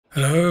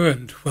Hello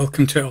and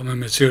welcome to Alma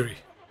Missouri.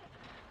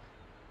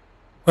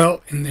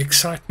 Well, in the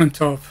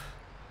excitement of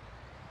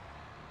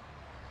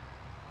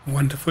the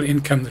wonderful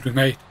income that we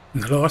made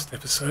in the last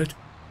episode,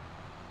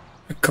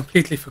 I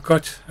completely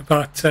forgot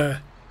about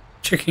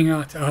checking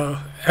out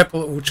our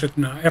apple orchard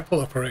and our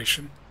apple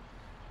operation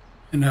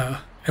and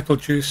our apple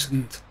juice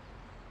and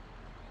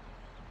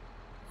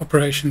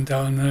operation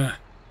down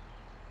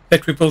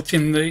that we built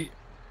in the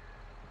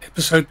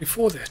episode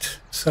before that.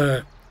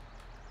 So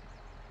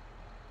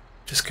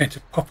just going to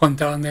pop on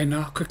down there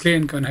now quickly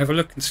and go and have a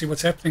look and see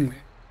what's happening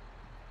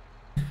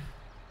there.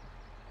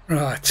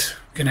 Right,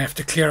 we're going to have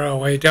to clear our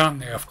way down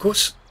there, of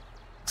course.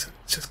 So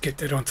let's just get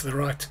that onto the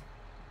right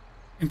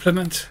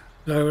implement,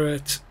 lower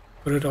it,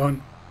 put it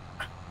on,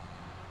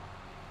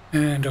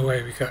 and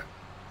away we go.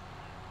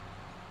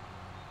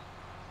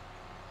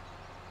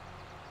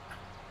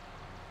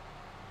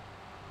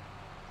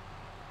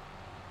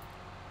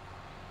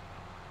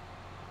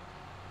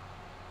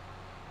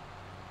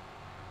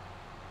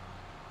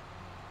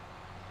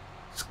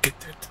 Let's get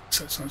that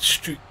so it's not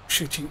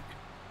shooting.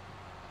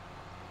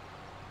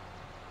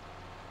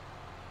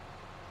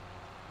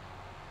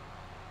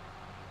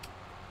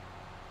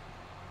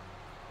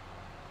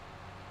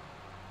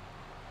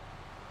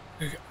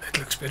 There we go. That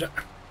looks better.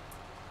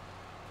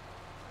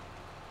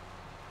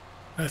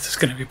 This is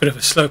going to be a bit of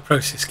a slow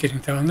process getting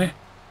down there.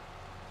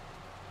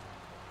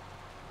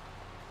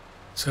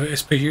 So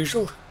as per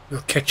usual,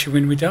 we'll catch you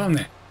when we're down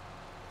there.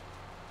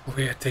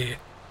 We're at the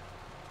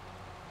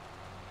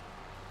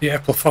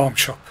apple farm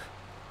shop.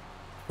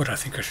 What I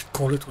think I should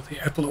call it, or the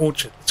apple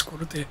orchard. Let's call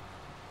it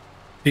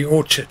the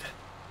orchard.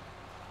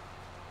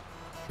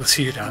 We'll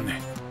see you down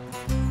there.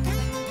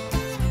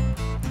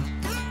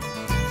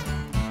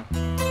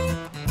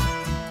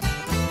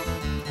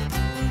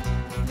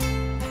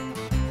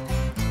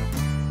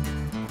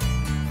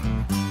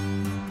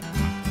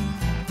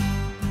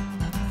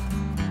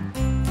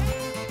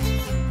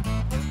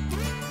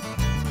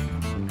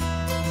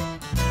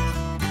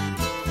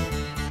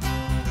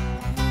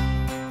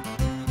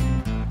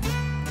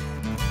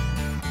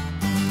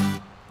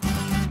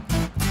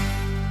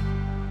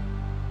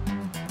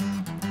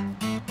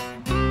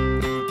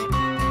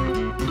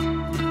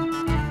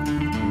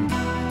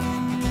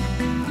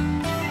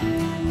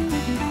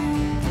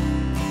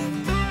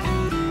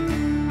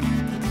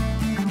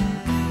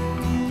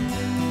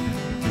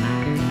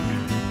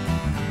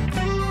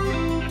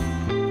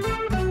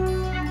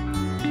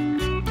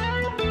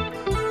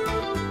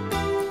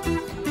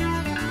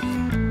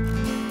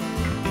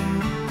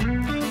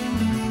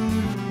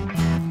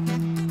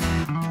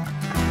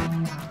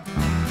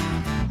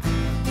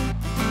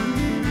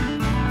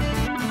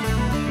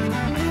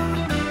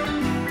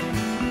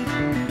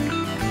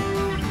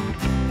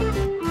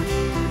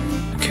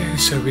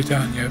 So we're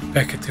down here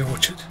back at the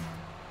orchard.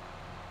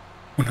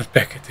 Well, not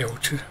back at the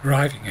orchard,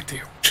 arriving at the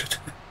orchard.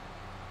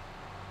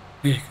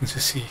 There you can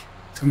just see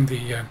some of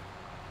the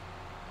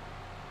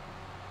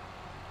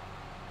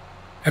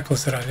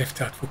apples that I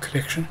left out for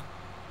collection.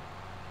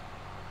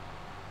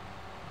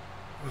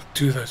 We'll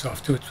do those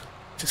afterwards.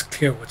 Just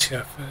clear what's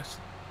here first.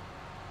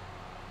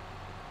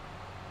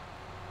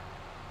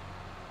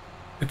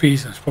 The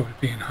bees must probably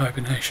be in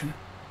hibernation.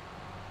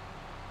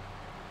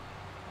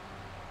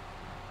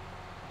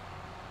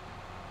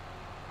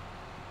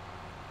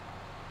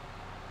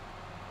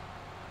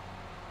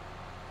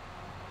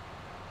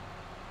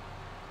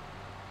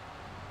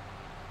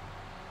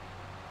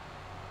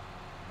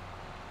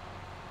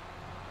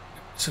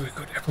 So we've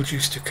got apple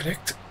juice to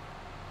collect.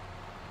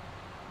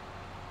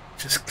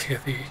 Just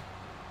clear the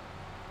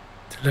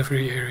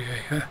delivery area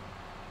here.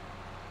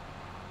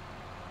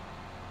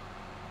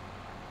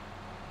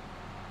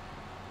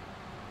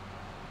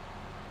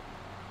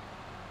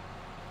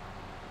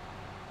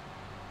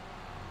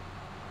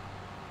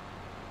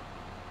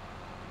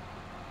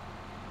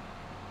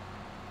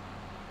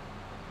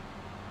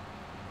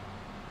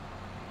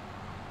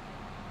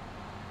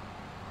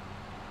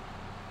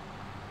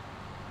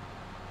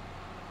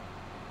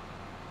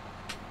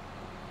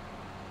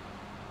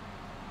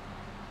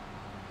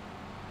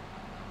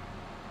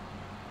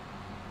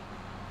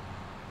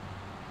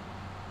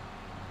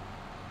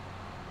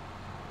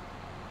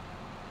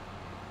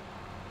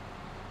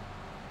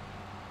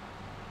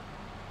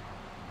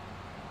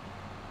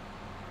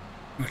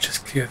 We'll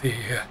just clear the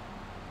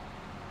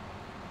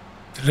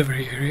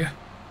delivery area.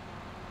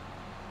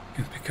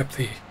 You can pick up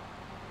the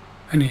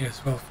honey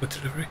as well for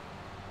delivery.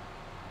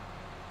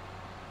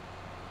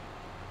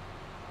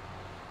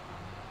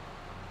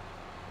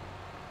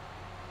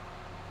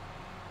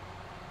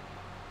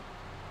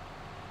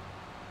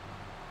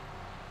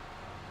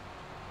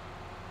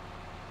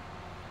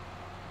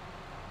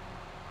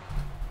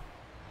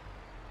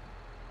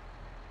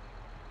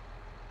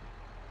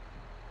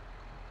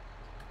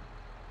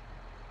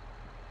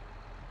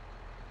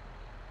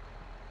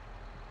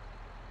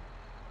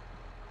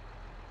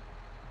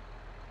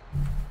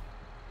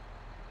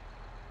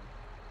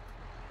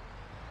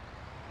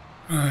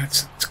 Right,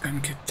 so let's go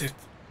and get that.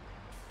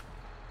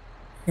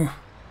 Oh.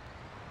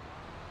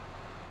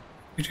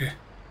 We do.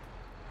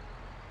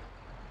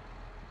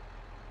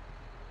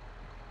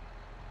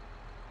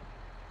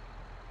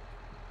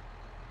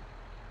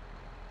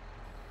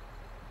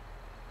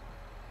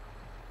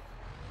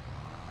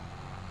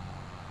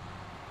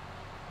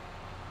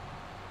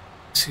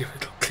 See if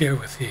it'll clear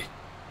with the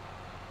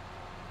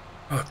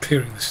while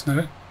clearing the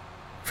snow.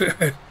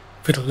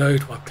 If it'll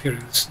load while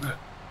clearing the snow,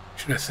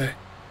 should I say.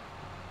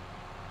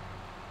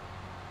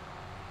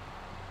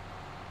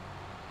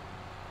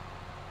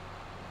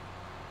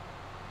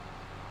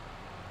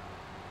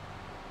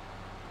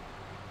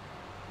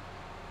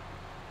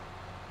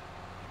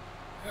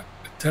 Yep,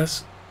 it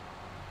does.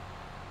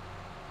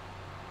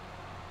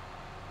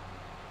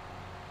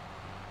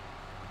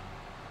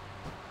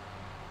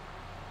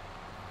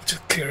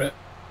 Just clear a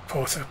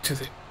path up to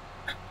the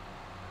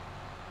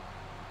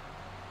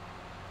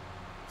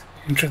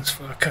entrance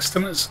for our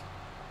customers.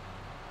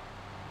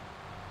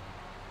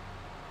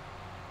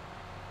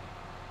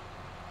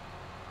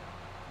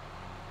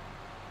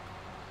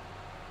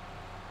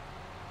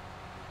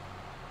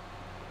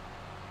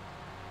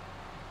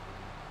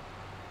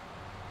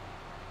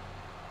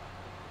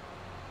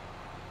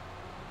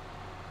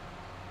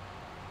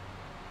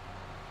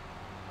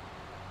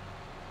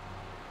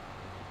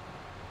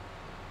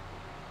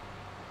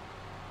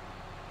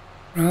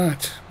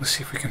 Right, we'll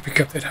see if we can pick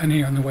up that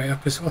honey on the way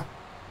up as well.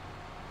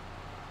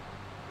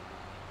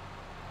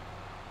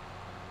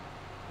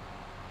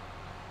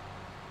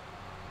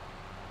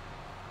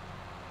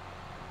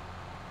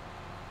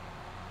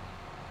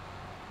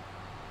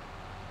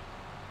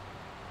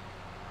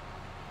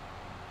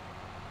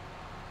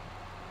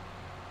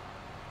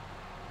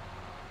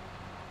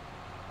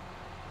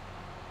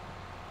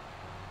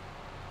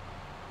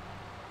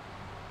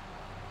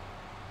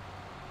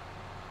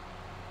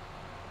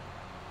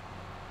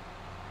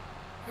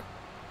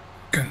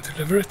 Go and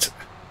deliver it.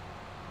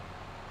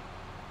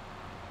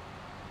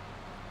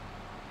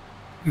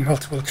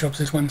 Multiple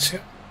jobs at once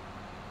here.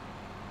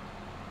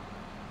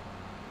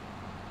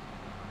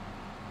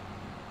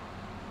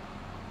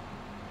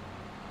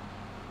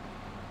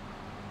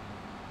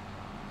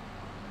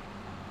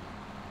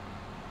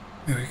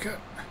 There we go.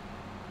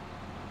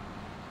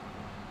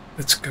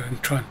 Let's go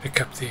and try and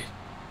pick up the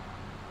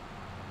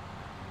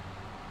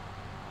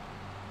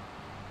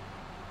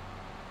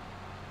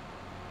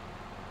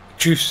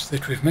juice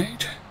that we've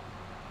made.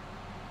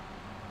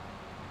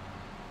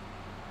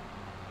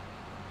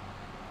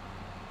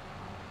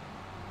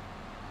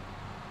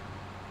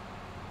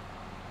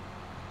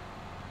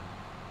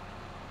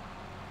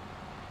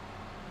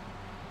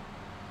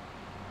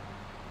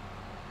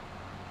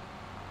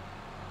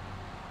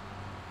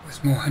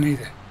 There's more honey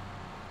there.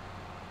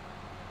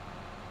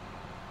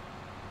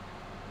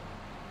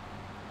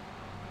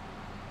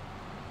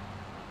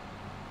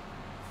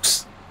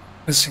 Oops.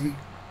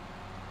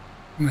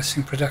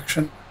 Missing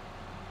production.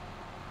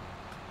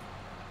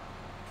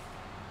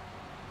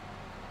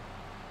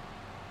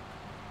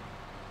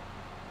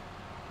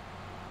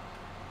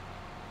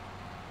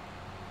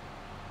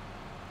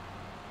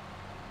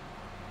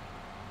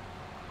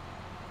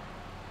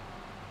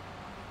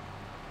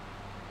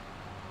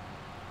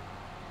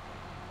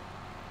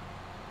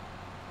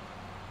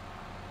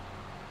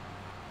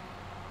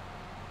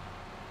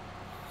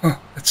 Oh,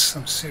 that's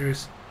some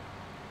serious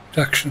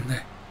reduction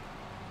there.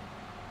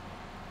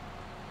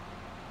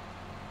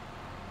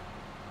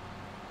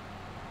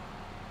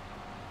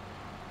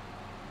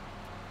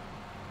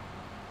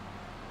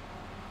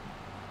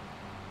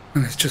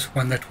 And there's just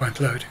one that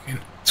won't load again.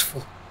 It's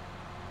full.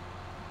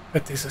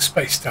 But there's a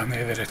space down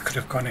there that it could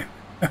have gone in.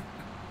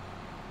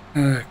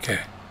 Okay.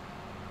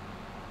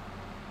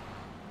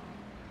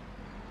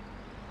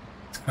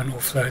 Let's go and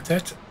offload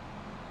that.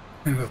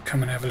 And we'll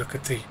come and have a look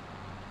at the...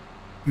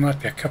 There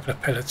might be a couple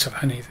of pellets of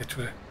honey that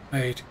were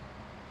made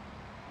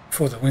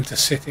before the winter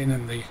set in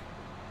and the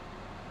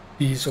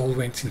bees all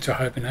went into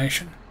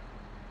hibernation.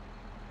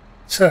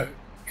 So,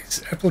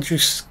 is apple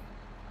juice...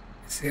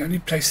 It's the only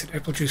place that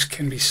apple juice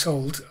can be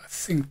sold, I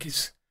think,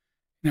 is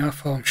in our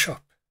farm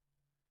shop.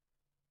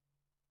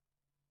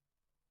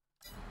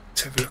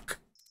 Let's have a look.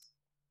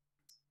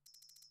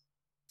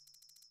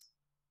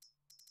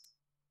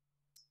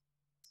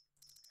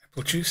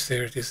 Apple juice,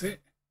 there it is there.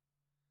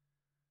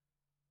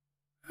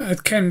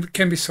 It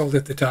can be sold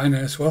at the diner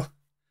as well.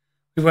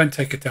 We won't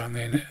take it down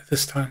there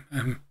this time.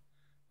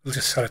 We'll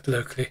just sell it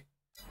locally.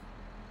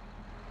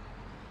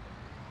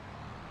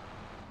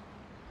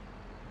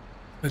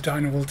 The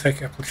diner will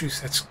take apple juice.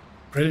 That's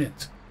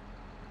brilliant.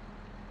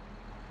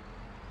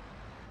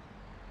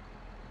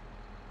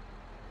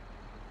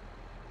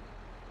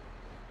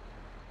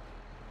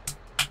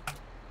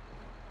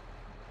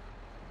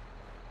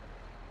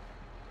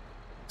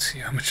 Let's see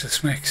how much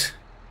this makes.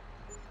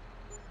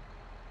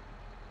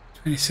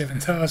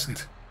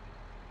 27,000.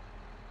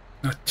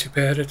 Not too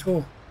bad at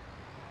all.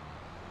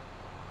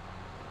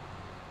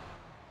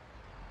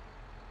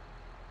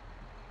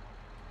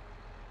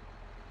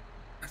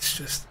 Let's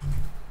just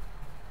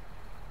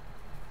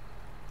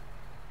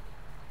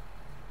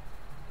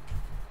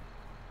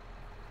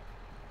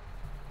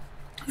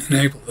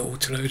enable the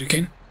autoload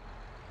again.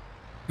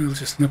 We'll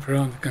just nip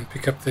around and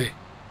pick up the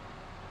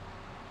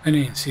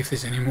honey and see if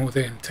there's any more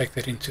there and take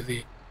that into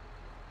the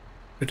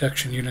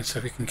production unit so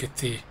we can get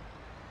the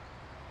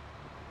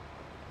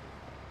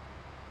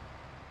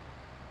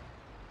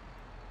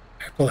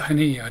apple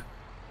honey. I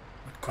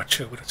Not quite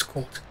sure what it's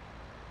called.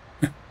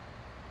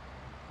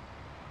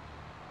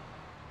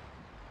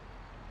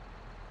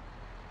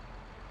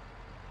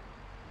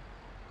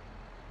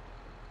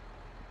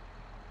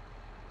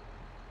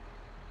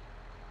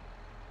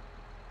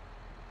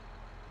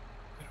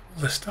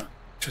 All this time,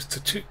 just the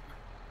two.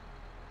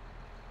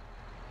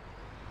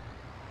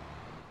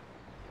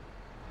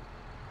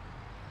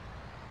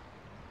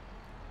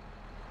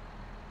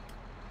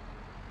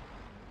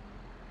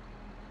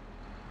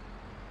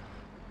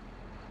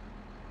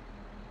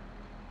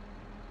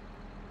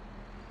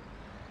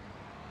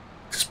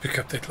 Just pick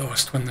up that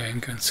last one there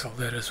and go and sell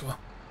that as well.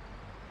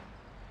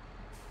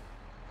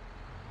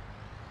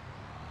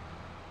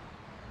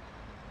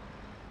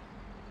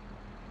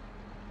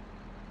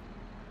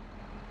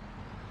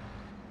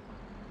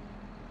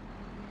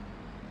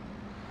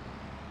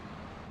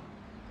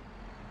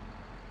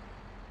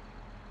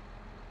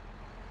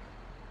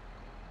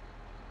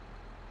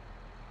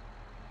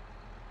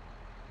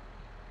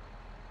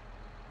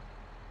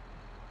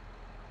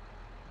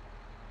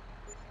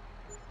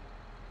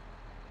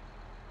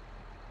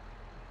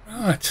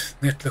 Right,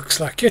 that looks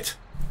like it.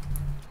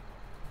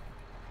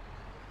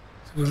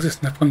 So we'll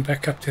just nip on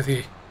back up to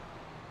the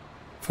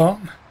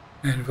farm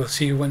and we'll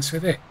see you once we're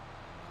there.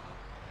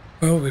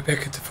 Well, we're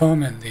back at the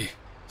farm and the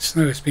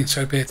snow has been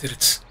so bad that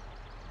it's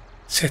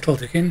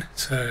settled again,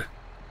 so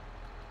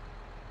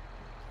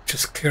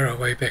just clear our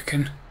way back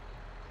in.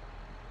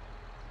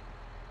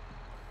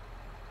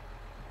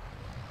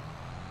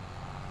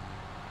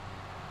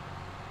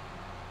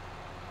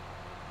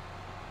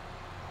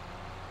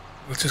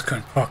 We'll just go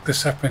and park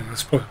this up and we'll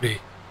probably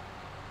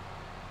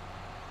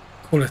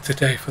call it a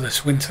day for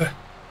this winter.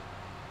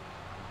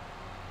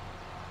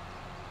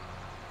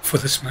 For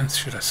this month,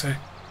 should I say.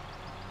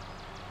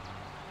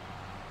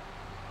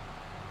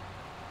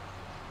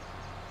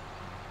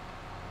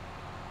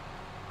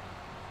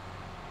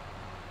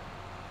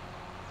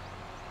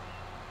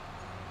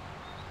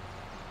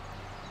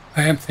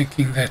 I am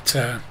thinking that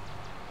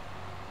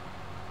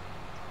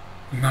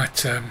we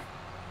might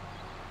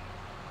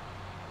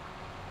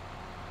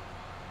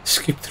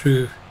skip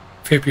through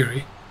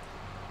February,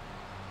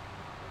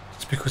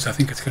 just because I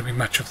think it's going to be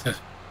much of the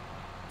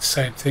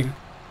same thing.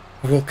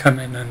 I will come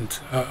in and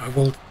I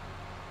will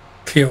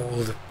clear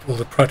all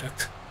the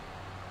product.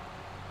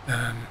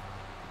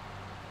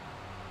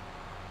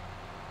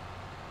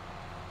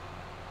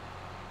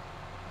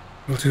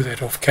 We'll do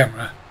that off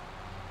camera.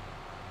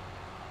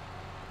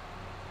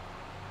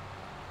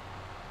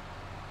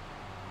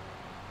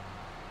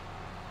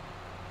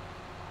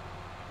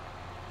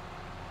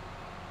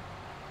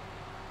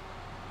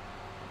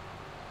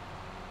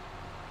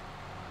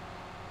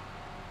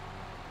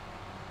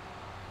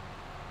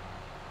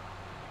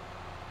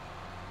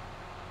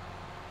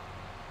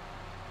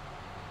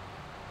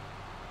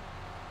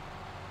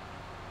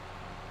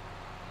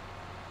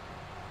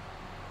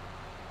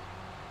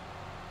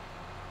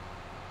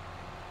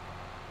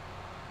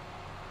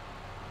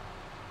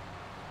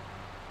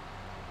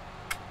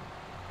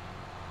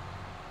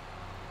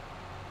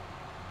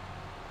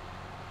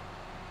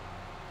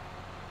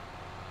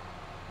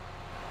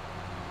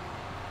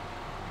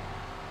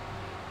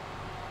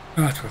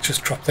 Right, we'll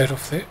just drop that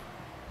off there.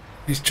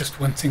 There's just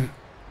one thing.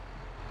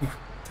 Oh,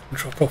 didn't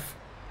drop off.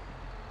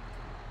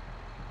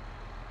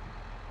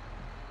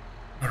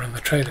 We're on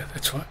the trailer,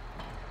 that's why.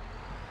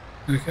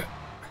 There we go.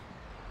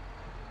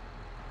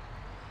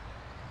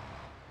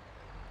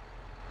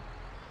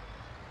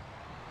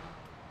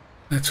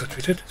 That's what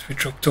we did, is we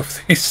dropped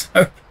off the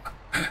snow.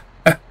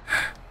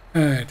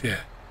 Oh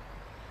dear.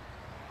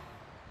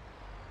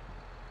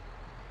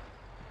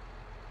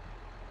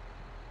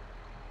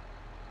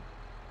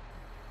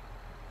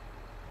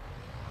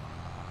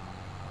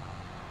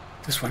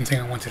 There's one thing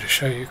I wanted to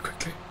show you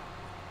quickly.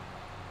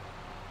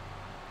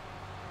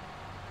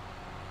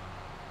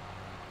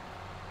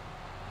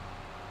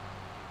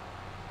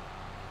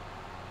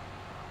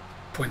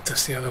 Point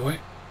this the other way.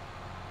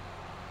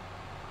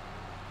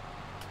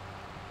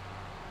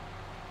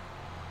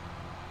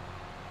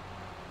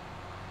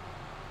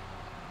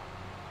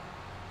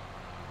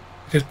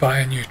 I did buy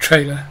a new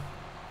trailer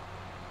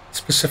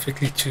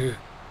specifically to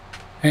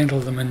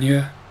handle the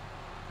manure.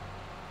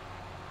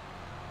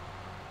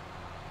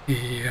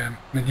 The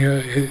manure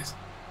it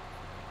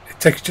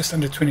takes just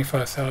under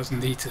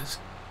 25,000 litres.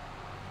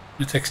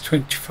 It takes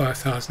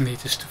 25,000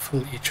 litres to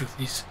fill each of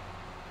these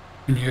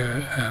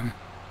manure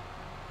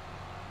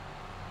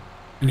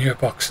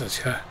boxes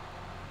here.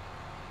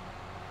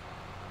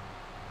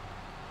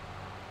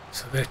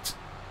 So that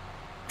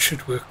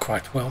should work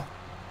quite well.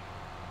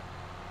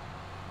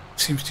 It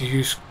seems to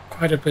use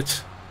quite a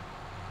bit.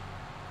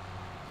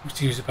 It seems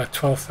to use about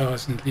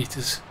 12,000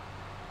 litres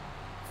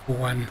for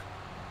one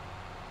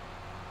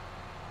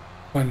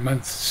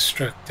month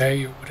stroke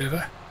day or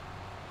whatever.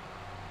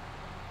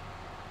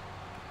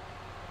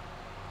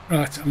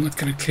 Right, I'm not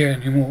going to clear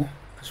anymore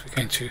because we're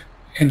going to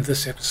end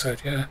this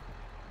episode here.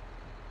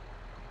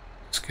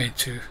 Just going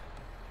to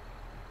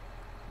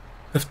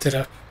lift it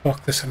up,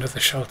 park this under the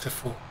shelter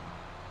for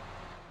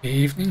the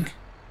evening.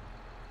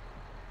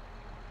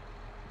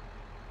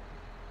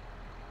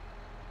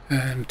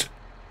 and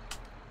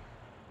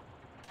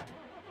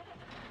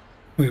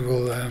we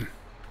will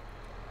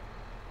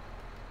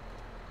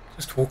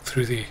just walk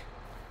through the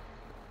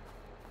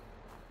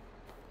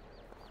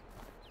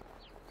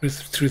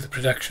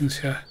productions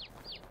here.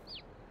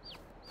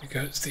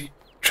 There goes the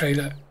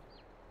trailer.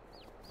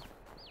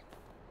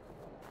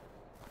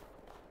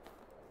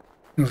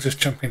 We'll just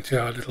jump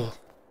into our little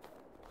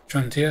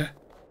John Deere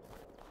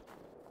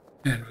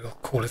and we'll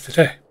call it a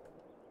day.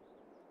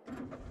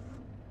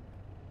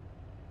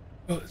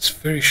 Well, it's a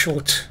very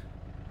short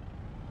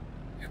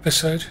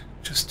episode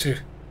just to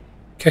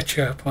catch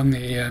you up on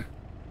the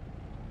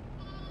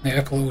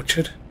apple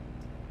orchard,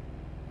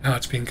 how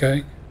it's been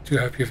going. Do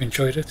hope you've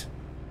enjoyed it.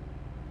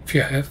 If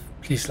you have,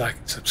 please like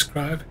and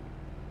subscribe.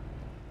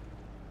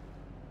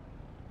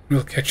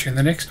 We'll catch you in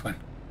the next one.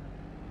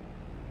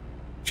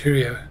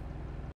 Cheerio.